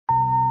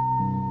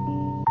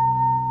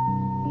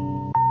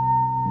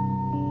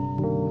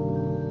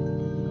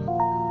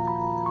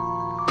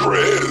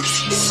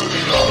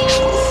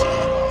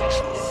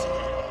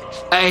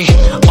Ayy,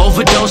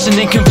 overdose and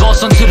then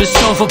convulse onto the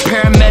sofa.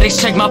 Paramedics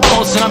check my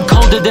pulse and I'm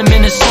colder than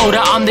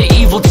Minnesota. I'm the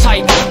evil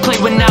type, play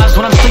with knives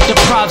when I'm sleep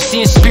deprived.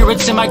 Seeing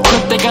spirits in my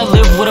grip, think I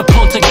live with a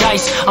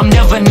poltergeist. I'm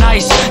never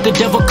nice, the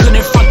devil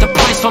couldn't front the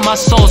price for my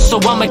soul. So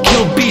I'ma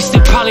kill beasts, they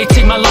probably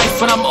take my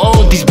life when I'm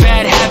old. These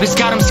bad habits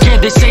got them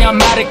scared, they say I'm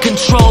out of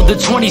control. The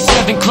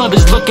 27 club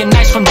is looking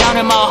nice from down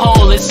in my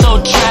hole. It's so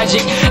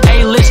tragic,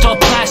 A-list all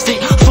plastic.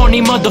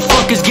 Phony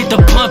motherfuckers get the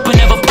blunt but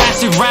never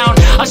pass it round.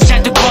 I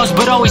set the cause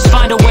but always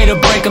find a way to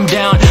break them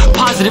down.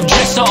 Positive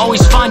dresser,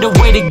 always find a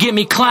way to get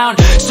me clown.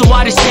 So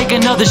I just take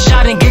another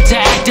shot and get to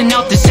acting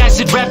out. This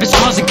acid rap is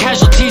causing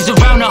casualties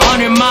around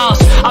 100 miles.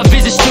 I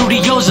visit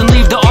studios and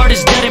leave the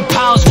artists dead in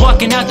piles.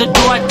 Walking out the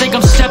door, I think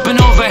I'm stepping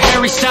over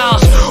Harry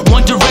Styles.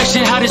 One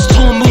direction, how this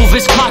tool move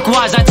is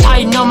clockwise. I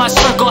tighten up my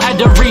circle, had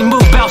to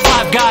remove about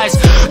 5 guys.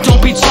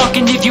 Don't be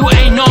talking if you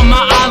ain't on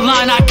my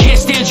outline. I can't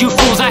stand you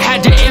fools, I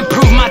had to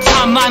improve my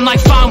timeline like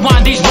fine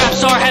wine. These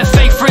raps are have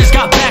fake friends,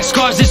 got back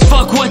scars. This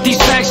fuck what these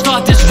facts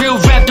thought. This real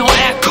rap don't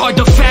act hard.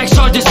 The facts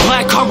are this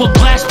black card will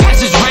blast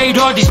past his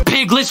radar. These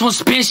piglets won't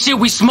spit shit.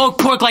 We smoke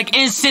pork like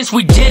incense,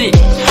 we did it.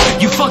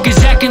 You fuckers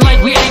acting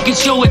like we ain't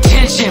get your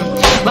attention.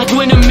 Like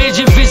when a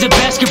midget visit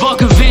basketball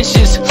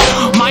conventions.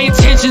 My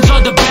intentions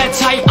are the bad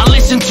type. I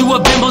listen to a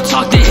bimbo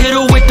talk to hit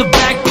her with the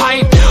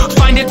bagpipe.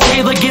 Find a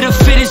tailor, get a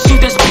fitted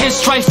suit that's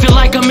pinstripe. Feel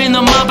like I'm in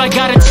the mob, I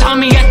gotta tell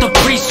me at the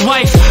priest's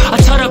wife. I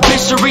tell the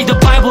bitch to read the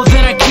Bible,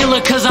 then I kill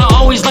her. Cause I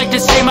always like to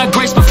say my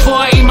grace before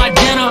I eat my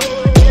dinner.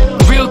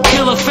 Real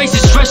killer,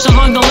 faces stretched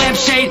along the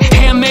lampshade.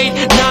 Handmade,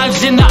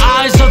 knives in the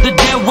eyes of the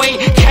dead weight.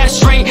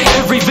 Castrate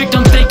every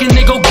victim thinking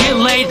they go get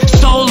laid.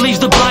 Soul leaves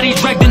the body,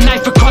 drag the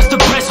knife across the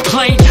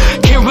breastplate.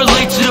 Can't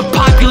relate to the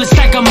populace,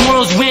 stack of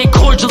morals. We ain't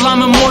cordial,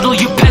 I'm immortal.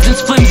 You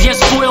peasants flimsy as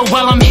foil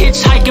while I'm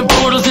hitchhiking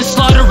portals and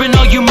slaughtering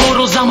all you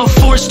mortals. I'm a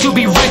force to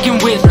be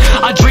reckoned with.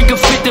 I drink a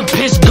fifth and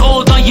piss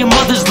gold on your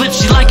mother's lips.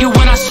 She like it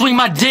when I swing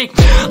my dick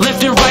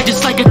left and right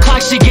just like a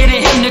clock. She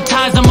getting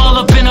hypnotized, I'm all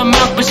up in her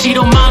mouth, but she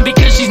don't mind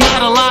because she's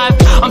not alive.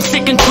 I'm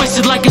sick and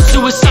twisted like a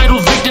suicidal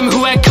victim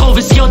who had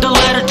COVID, scaled the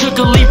ladder, took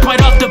a leap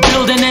right off the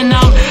building. And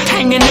I'm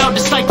hanging out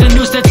just like the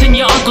noose that's in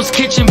your uncle's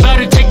kitchen. About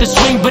to take the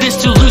swing but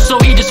it's too loose, so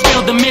he just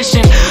failed the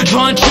mission.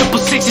 Drawing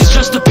 666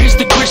 just to piss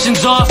the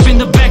Christians off. In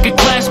the back of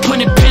class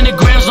putting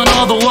pentagrams on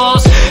all the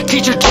walls.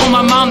 Teacher told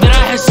my mom that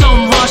I had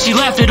something wrong. She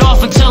laughed it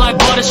off until I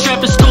bought a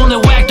strap in school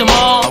and whacked them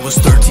all. I was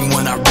 13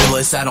 when I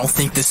realized I don't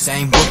think the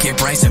same. Broke your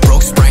brains and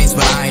broke sprains,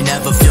 but I ain't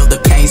never feel the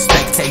pain.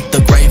 Spectate the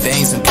gray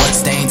veins and blood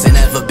stains, ain't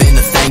never been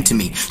a thing to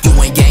me. You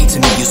ain't gang to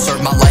me, you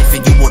serve my life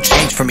and you will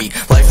change for me.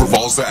 Life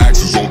revolves, the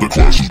axis on the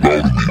clashes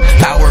bow to me.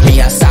 Power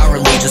me, I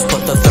sourly just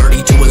put the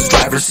 30 to his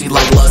driver's seat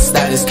like lust,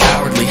 that is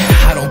cowardly.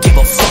 I don't give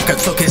a fuck, I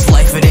took his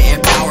life and it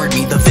empowered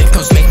me. The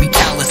victims make me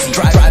callously.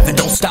 Drive and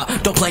don't stop,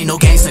 don't play no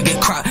games to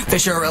get caught.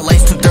 Fisher or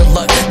Lace took their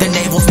luck, the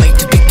navel's made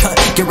to be cut.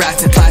 Get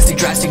wrapped in plastic,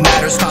 drastic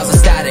matters cause a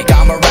static.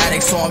 I'm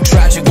erratic, so I'm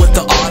tragic with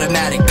the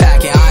automatic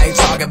packing. I ain't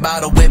talking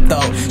about a whip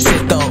though,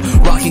 shit though.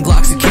 Rocking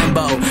Glocks and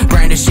Kimbo,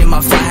 brandishing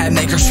my fly hat,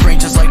 make her scream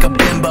just like a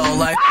bimbo.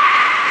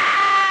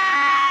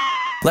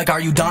 Like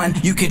are you done?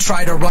 You can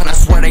try to run, I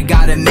swear to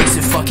God it makes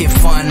it fucking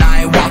fun.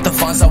 I ain't want the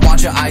funs, I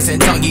want your eyes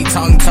and tongue,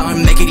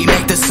 tongue.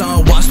 Make the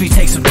sun, watch me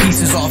take some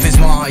pieces off his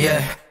maw,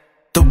 yeah.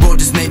 The world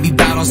just made me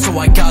battle, so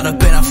I got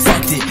up and I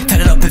fucked it.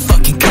 Tied it up and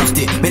fucking cuffed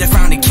it, made a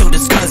frown and killed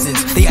his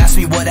cousins. They asked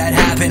me what had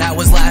happened, I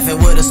was laughing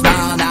with a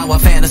smile. Now I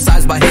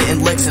fantasize by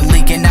hitting licks and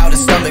leaking out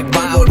his stomach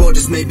bile. The world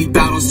just made me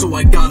battle, so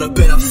I got up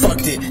and I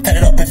fucked it. Tied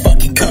it up and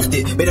fucking cuffed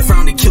it, made a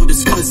frown and killed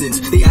his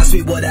cousins. They asked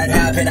me what had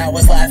happened, I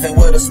was laughing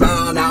with a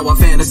smile. Now I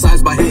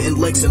fantasize by hitting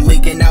licks and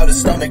leaking out his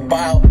stomach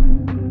bile.